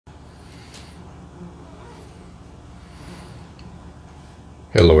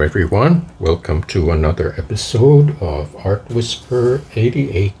Hello everyone, welcome to another episode of Art Whisper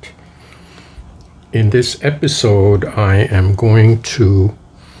 88. In this episode I am going to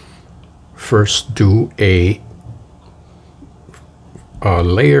first do a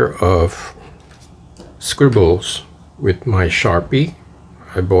layer of scribbles with my Sharpie.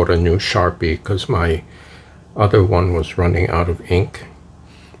 I bought a new Sharpie because my other one was running out of ink,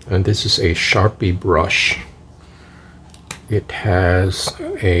 and this is a Sharpie brush. It has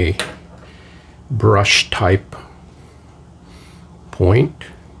a brush type point,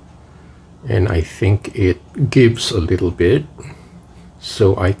 and I think it gives a little bit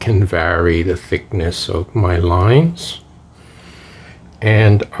so I can vary the thickness of my lines.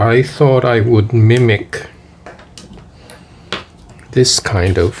 And I thought I would mimic this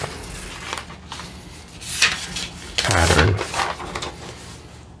kind of pattern,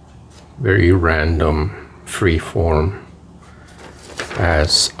 very random, free form,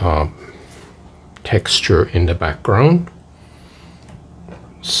 as texture in the background.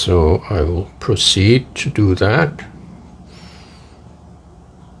 So I will proceed to do that.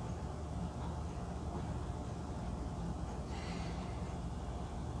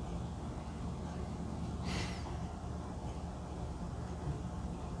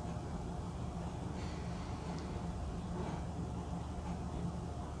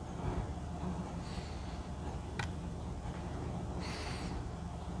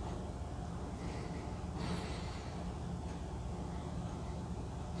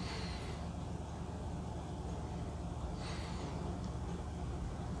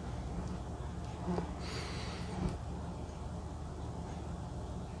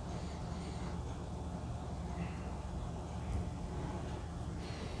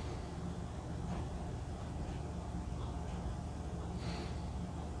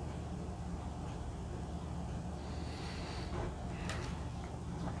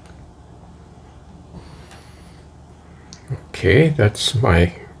 Okay, that's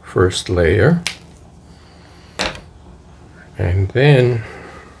my first layer. And then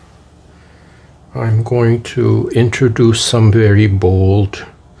I'm going to introduce some very bold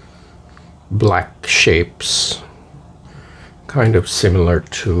black shapes, kind of similar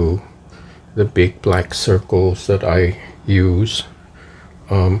to the big black circles that I use.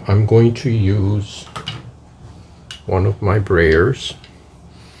 I'm going to use one of my brayers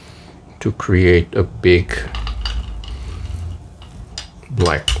to create a big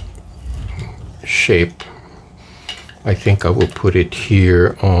black shape. I think I will put it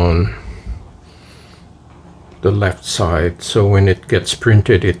here on the left side, so when it gets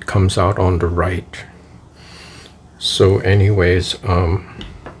printed it comes out on the right. So anyways, I'm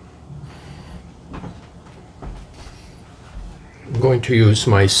going to use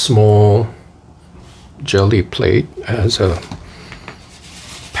my small jelly plate as a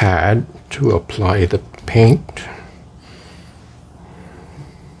pad to apply the paint.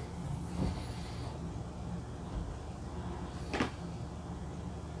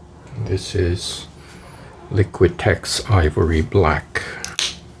 This is Liquitex Ivory Black.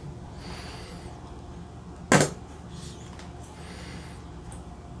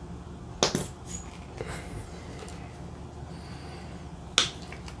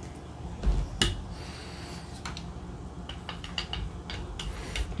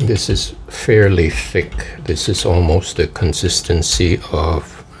 This is fairly thick. This is almost the consistency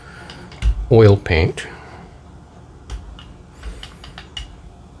of oil paint.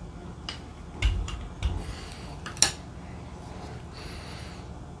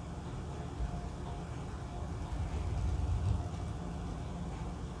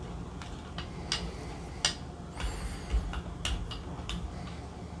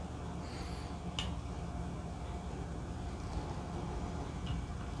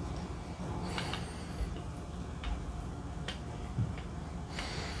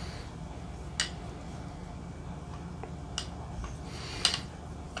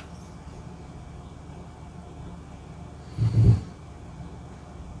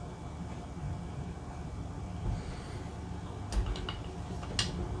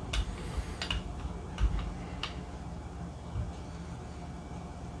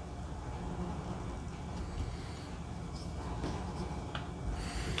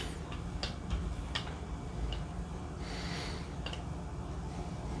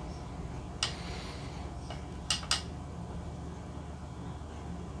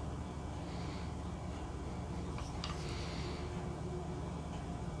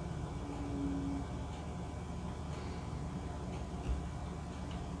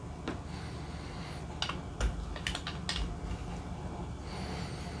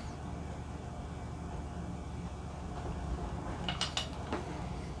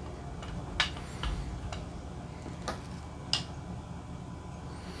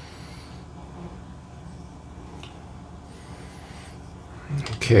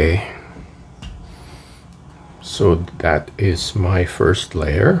 Okay, so that is my first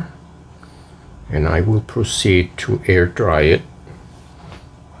layer, and I will proceed to air dry it.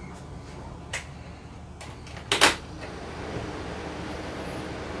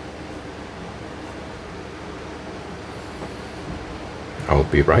 I'll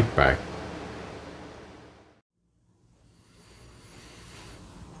be right back.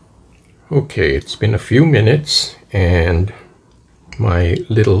 Okay, it's been a few minutes and my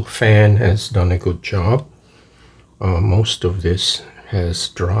little fan has done a good job. Most of this has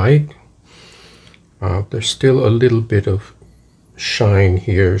dried. There's still a little bit of shine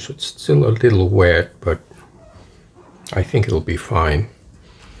here, so it's still a little wet, but I think it'll be fine.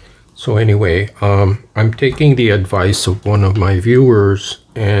 So anyway, I'm taking the advice of one of my viewers,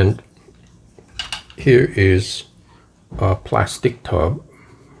 and here is a plastic tub,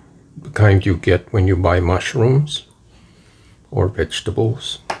 the kind you get when you buy mushrooms or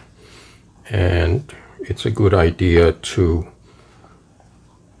vegetables. And it's a good idea to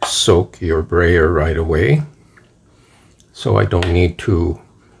soak your brayer right away, so I don't need to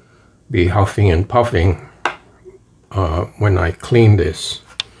be huffing and puffing when I clean this.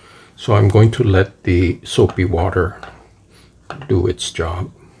 So I'm going to let the soapy water do its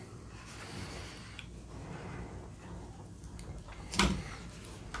job.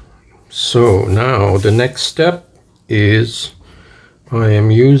 So now the next step is I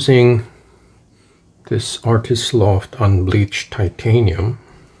am using this Artist Loft unbleached titanium,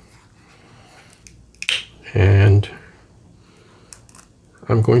 and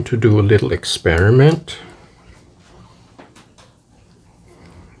I'm going to do a little experiment.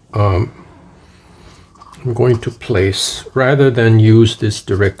 I'm going to place, rather than use this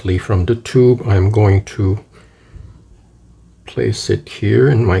directly from the tube, I'm going to place it here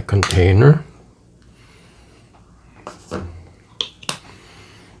in my container.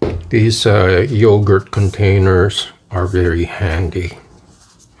 These yogurt containers are very handy.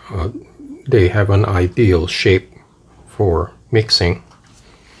 They have an ideal shape for mixing.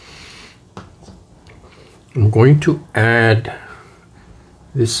 I'm going to add,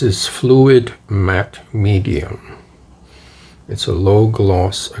 this is fluid matte medium. It's a low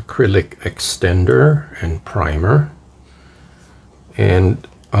gloss acrylic extender and primer. And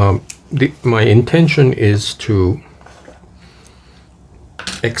my intention is to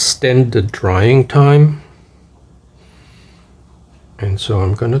extend the drying time. And so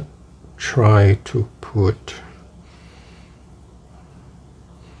I'm going to try to put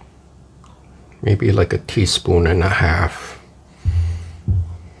maybe like a teaspoon and a half.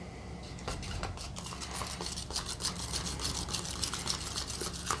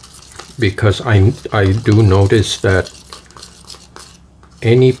 Because I do notice that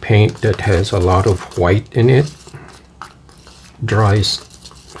any paint that has a lot of white in it dries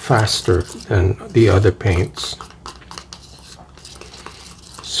faster than the other paints.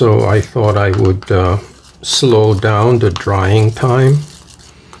 So I thought I would slow down the drying time,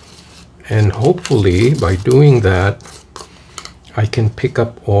 and hopefully by doing that I can pick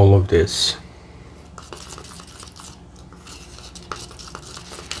up all of this.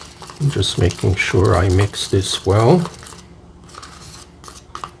 I'm just making sure I mix this well.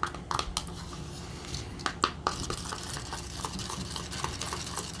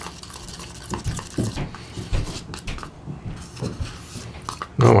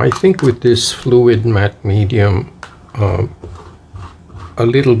 Now I think with this fluid matte medium, a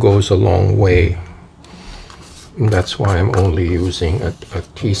little goes a long way. And that's why I'm only using a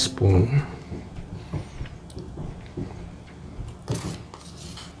teaspoon.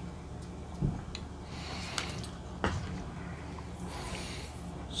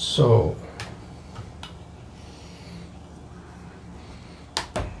 So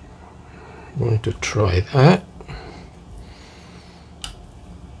I'm going to try that.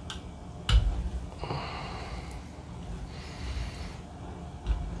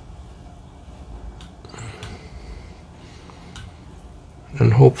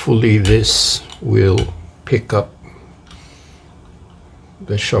 And hopefully this will pick up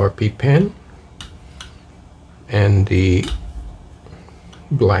the Sharpie pen and the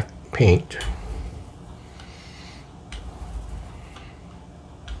black paint.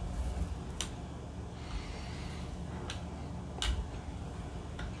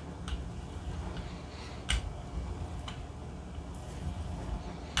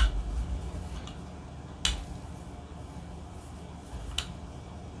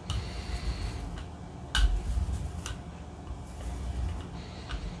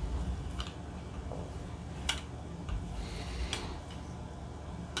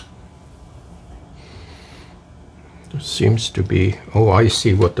 Seems to be, oh, I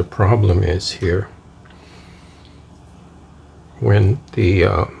see what the problem is here. When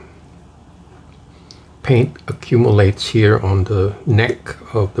the paint accumulates here on the neck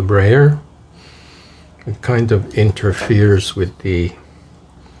of the brayer, it kind of interferes with the,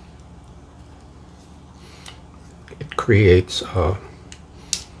 it creates a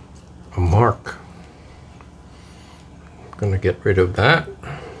mark. I'm going to get rid of that.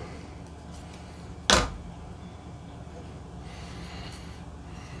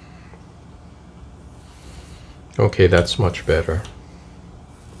 Okay, that's much better.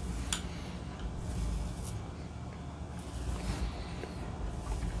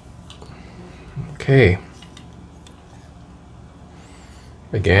 Okay.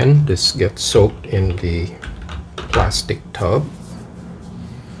 Again, this gets soaked in the plastic tub.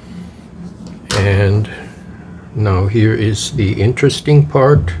 And now here is the interesting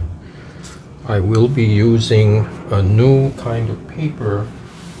part. I will be using a new kind of paper.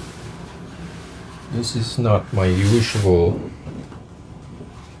 This is not my usual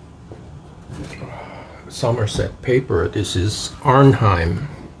Somerset paper. This is Arnhem.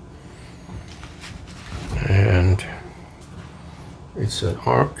 And it's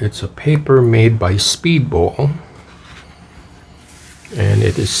a paper made by Speedball, and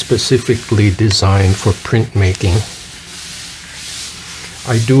it is specifically designed for printmaking.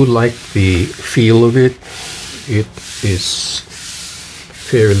 I do like the feel of it. It is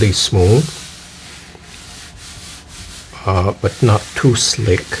fairly smooth, but not too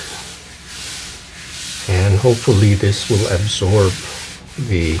slick, and hopefully this will absorb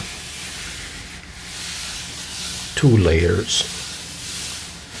the 2 layers.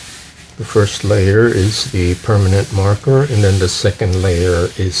 The first layer is the permanent marker, and then the second layer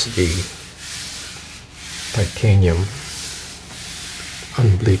is the titanium,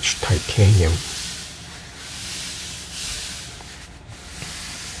 unbleached titanium.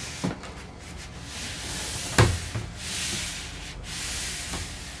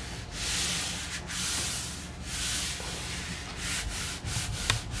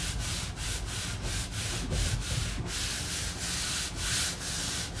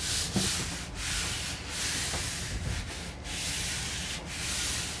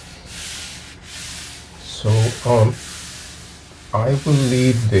 So I will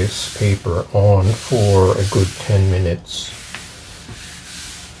leave this paper on for a good 10 minutes,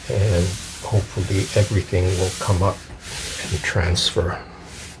 and hopefully everything will come up and transfer.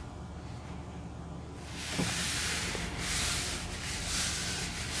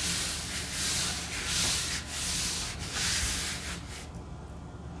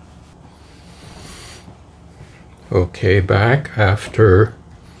 Okay, back after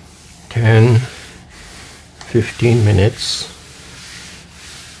 10-15 minutes.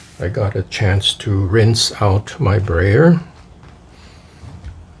 I got a chance to rinse out my brayer,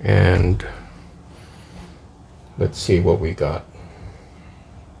 and let's see what we got.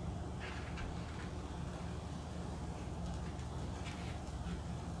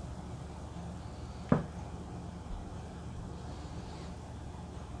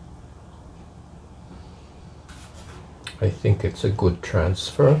 I think it's a good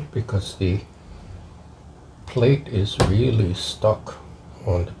transfer because the plate is really stuck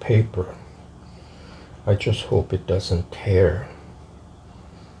on the paper. I just hope it doesn't tear.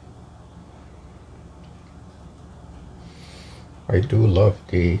 I do love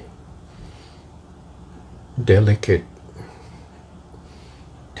the delicate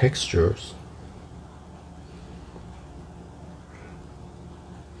textures.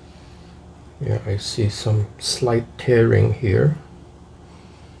 Yeah, I see some slight tearing here,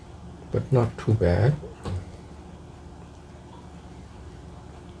 but not too bad.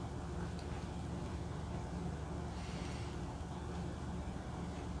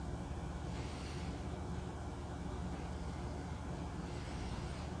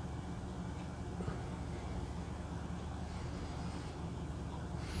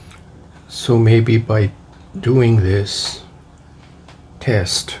 So maybe by doing this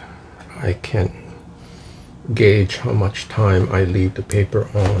test, I can gauge how much time I leave the paper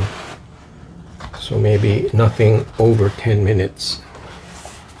on. So maybe nothing over 10 minutes.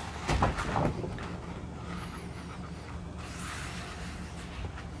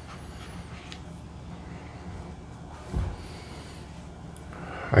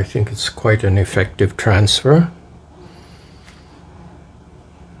 I think it's quite an effective transfer.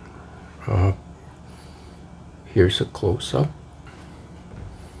 Here's a close-up.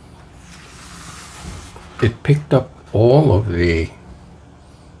 It picked up all of the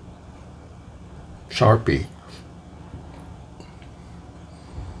Sharpie.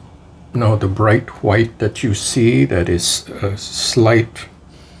 Now the bright white that you see, that is a slight,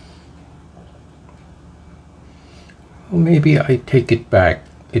 well, maybe I take it back.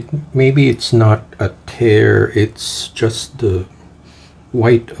 Maybe it's not a tear, it's just the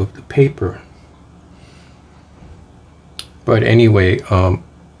white of the paper. But anyway, I'm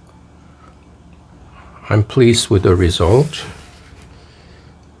pleased with the result,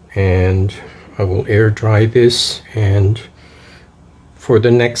 and I will air dry this, and for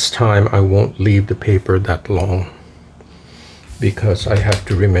the next time I won't leave the paper that long, because I have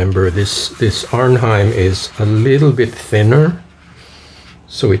to remember this Arnhem is a little bit thinner,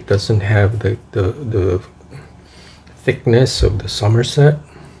 so it doesn't have the thickness of the Somerset,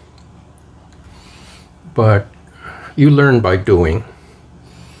 but you learn by doing.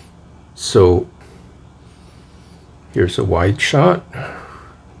 So here's a wide shot.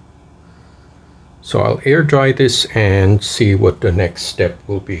 So I'll air dry this and see what the next step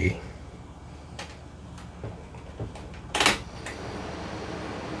will be.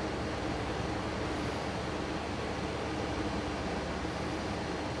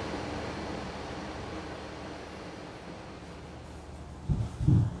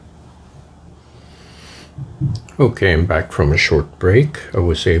 Okay, I'm back from a short break. I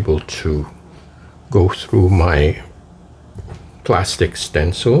was able to go through my plastic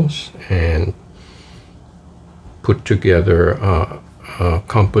stencils and put together a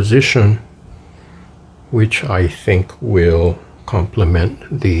composition which I think will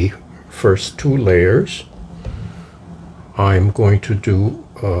complement the first two layers. I'm going to do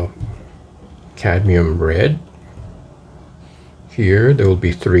cadmium red. Here there will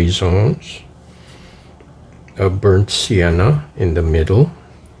be 3 zones. A burnt sienna in the middle,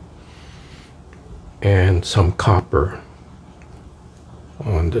 and some copper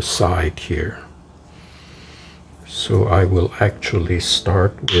on the side here. So I will actually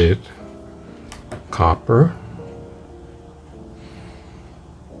start with copper.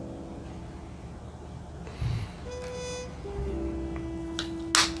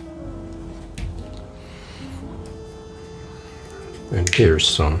 And here's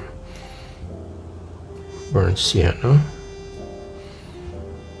some burnt sienna.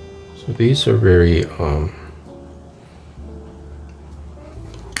 So these are very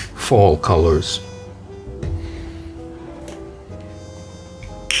fall colors.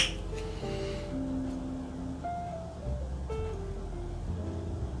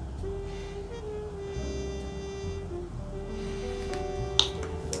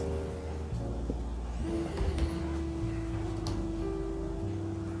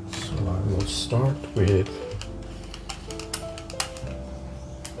 So I will start with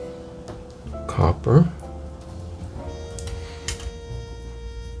copper.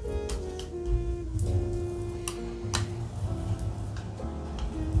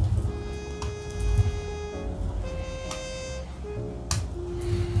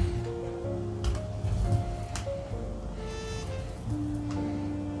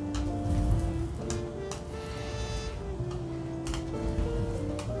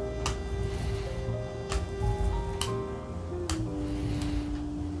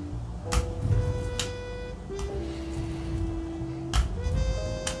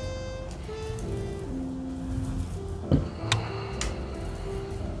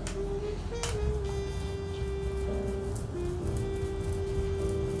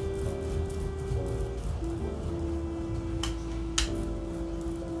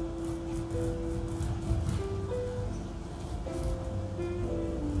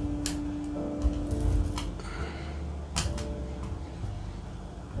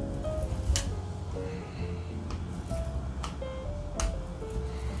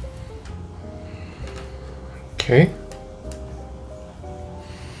 Okay.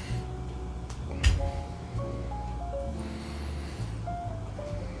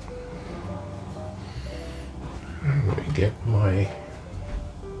 I'm going to get my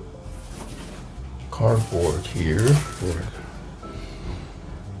cardboard here for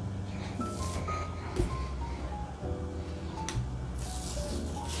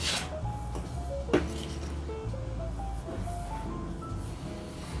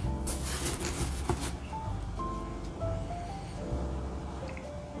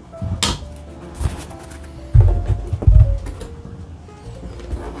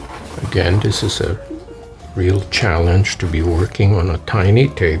again, this is a real challenge to be working on a tiny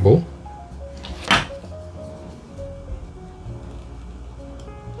table.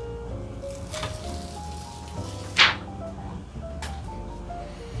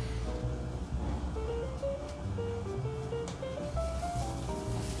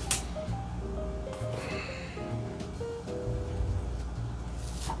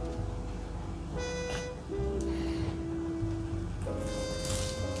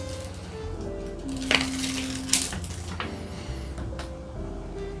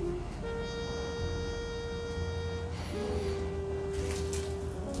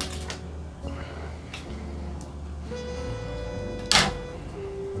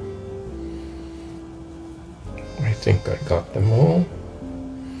 think I got them all.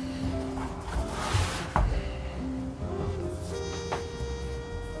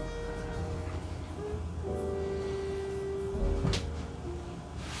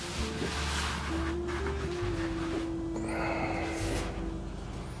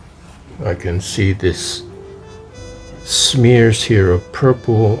 I can see this smears here of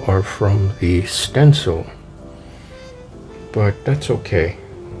purple are from the stencil, but that's okay.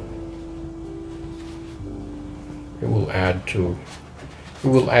 It will add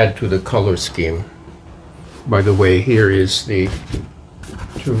to the color scheme. By the way, here is the,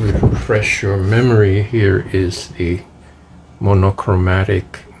 to refresh your memory, here is the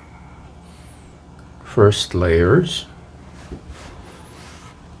monochromatic first layers.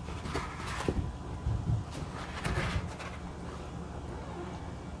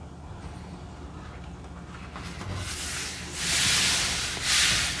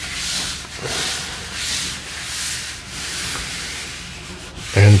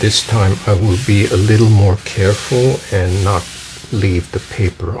 And this time I will be a little more careful and not leave the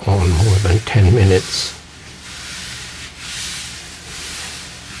paper on more than 10 minutes.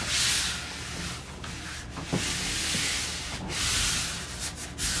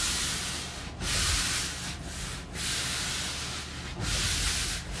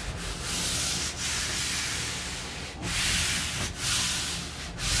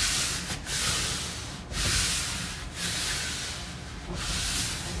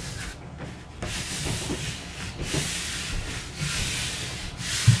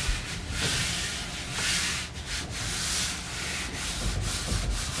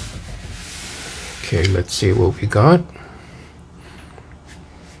 Okay, let's see what we got.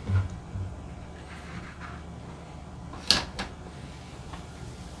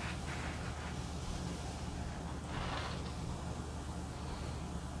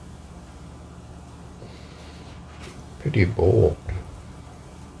 Pretty bold.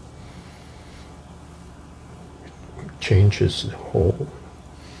 It changes the whole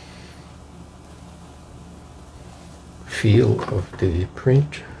feel of the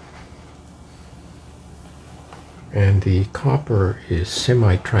print. And the copper is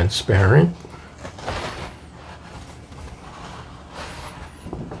semi-transparent.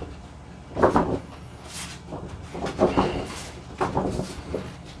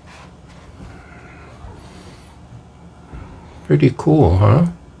 Pretty cool, huh?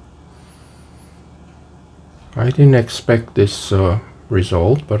 I didn't expect this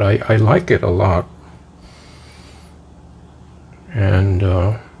result, but I like it a lot. And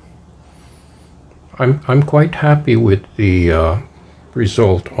I'm quite happy with the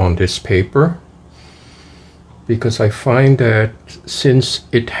result on this paper, because I find that since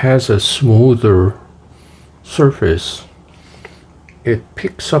it has a smoother surface, it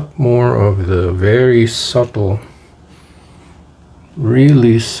picks up more of the very subtle,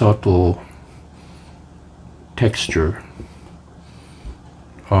 really subtle texture.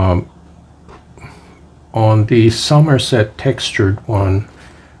 On the Somerset textured one,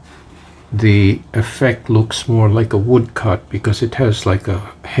 the effect looks more like a woodcut because it has like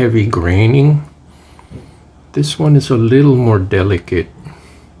a heavy graining. This one is a little more delicate,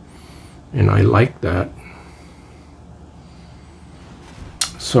 and I like that.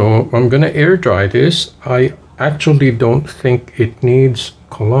 So I'm gonna air dry this. I actually don't think it needs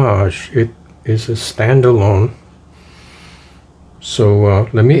collage. It is a standalone. So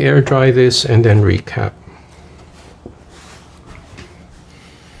let me air dry this and then recap.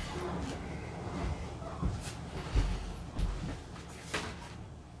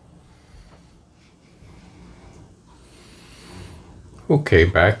 Okay,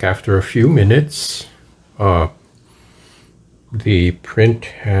 back after a few minutes. The print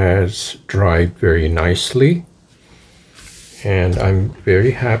has dried very nicely, and I'm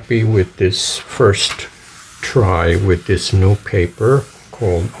very happy with this first try with this new paper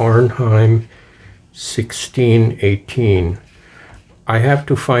called Arnhem 1618. I have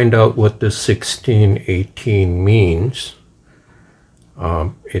to find out what the 1618 means.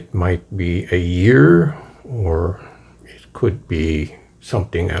 It might be a year, or it could be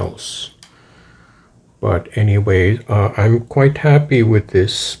something else. But anyway, I'm quite happy with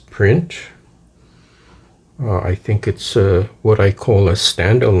this print. I think it's what I call a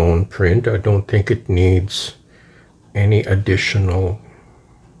standalone print. I don't think it needs any additional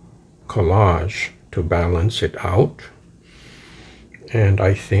collage to balance it out. And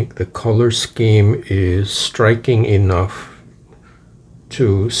I think the color scheme is striking enough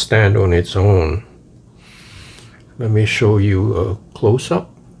to stand on its own. Let me show you a close-up.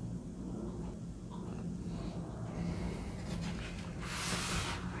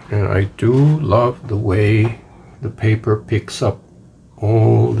 And I do love the way the paper picks up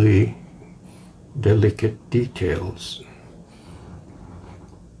all the delicate details.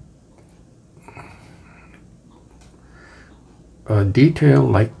 A detail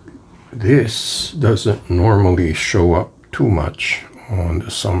like this doesn't normally show up too much on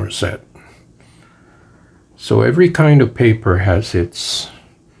the Somerset. So every kind of paper has its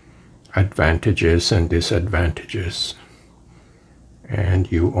advantages and disadvantages, and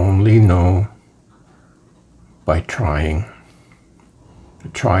you only know by trying,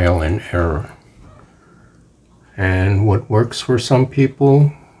 trial and error. And what works for some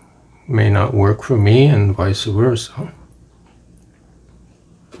people may not work for me, and vice versa.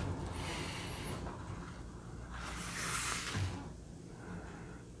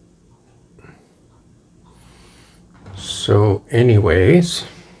 So anyways,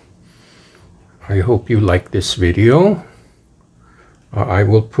 I hope you like this video. I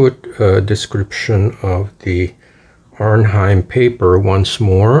will put a description of the Arnhem paper once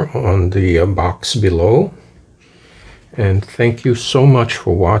more on the box below. And thank you so much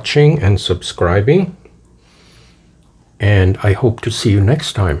for watching and subscribing. And I hope to see you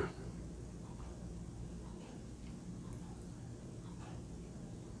next time.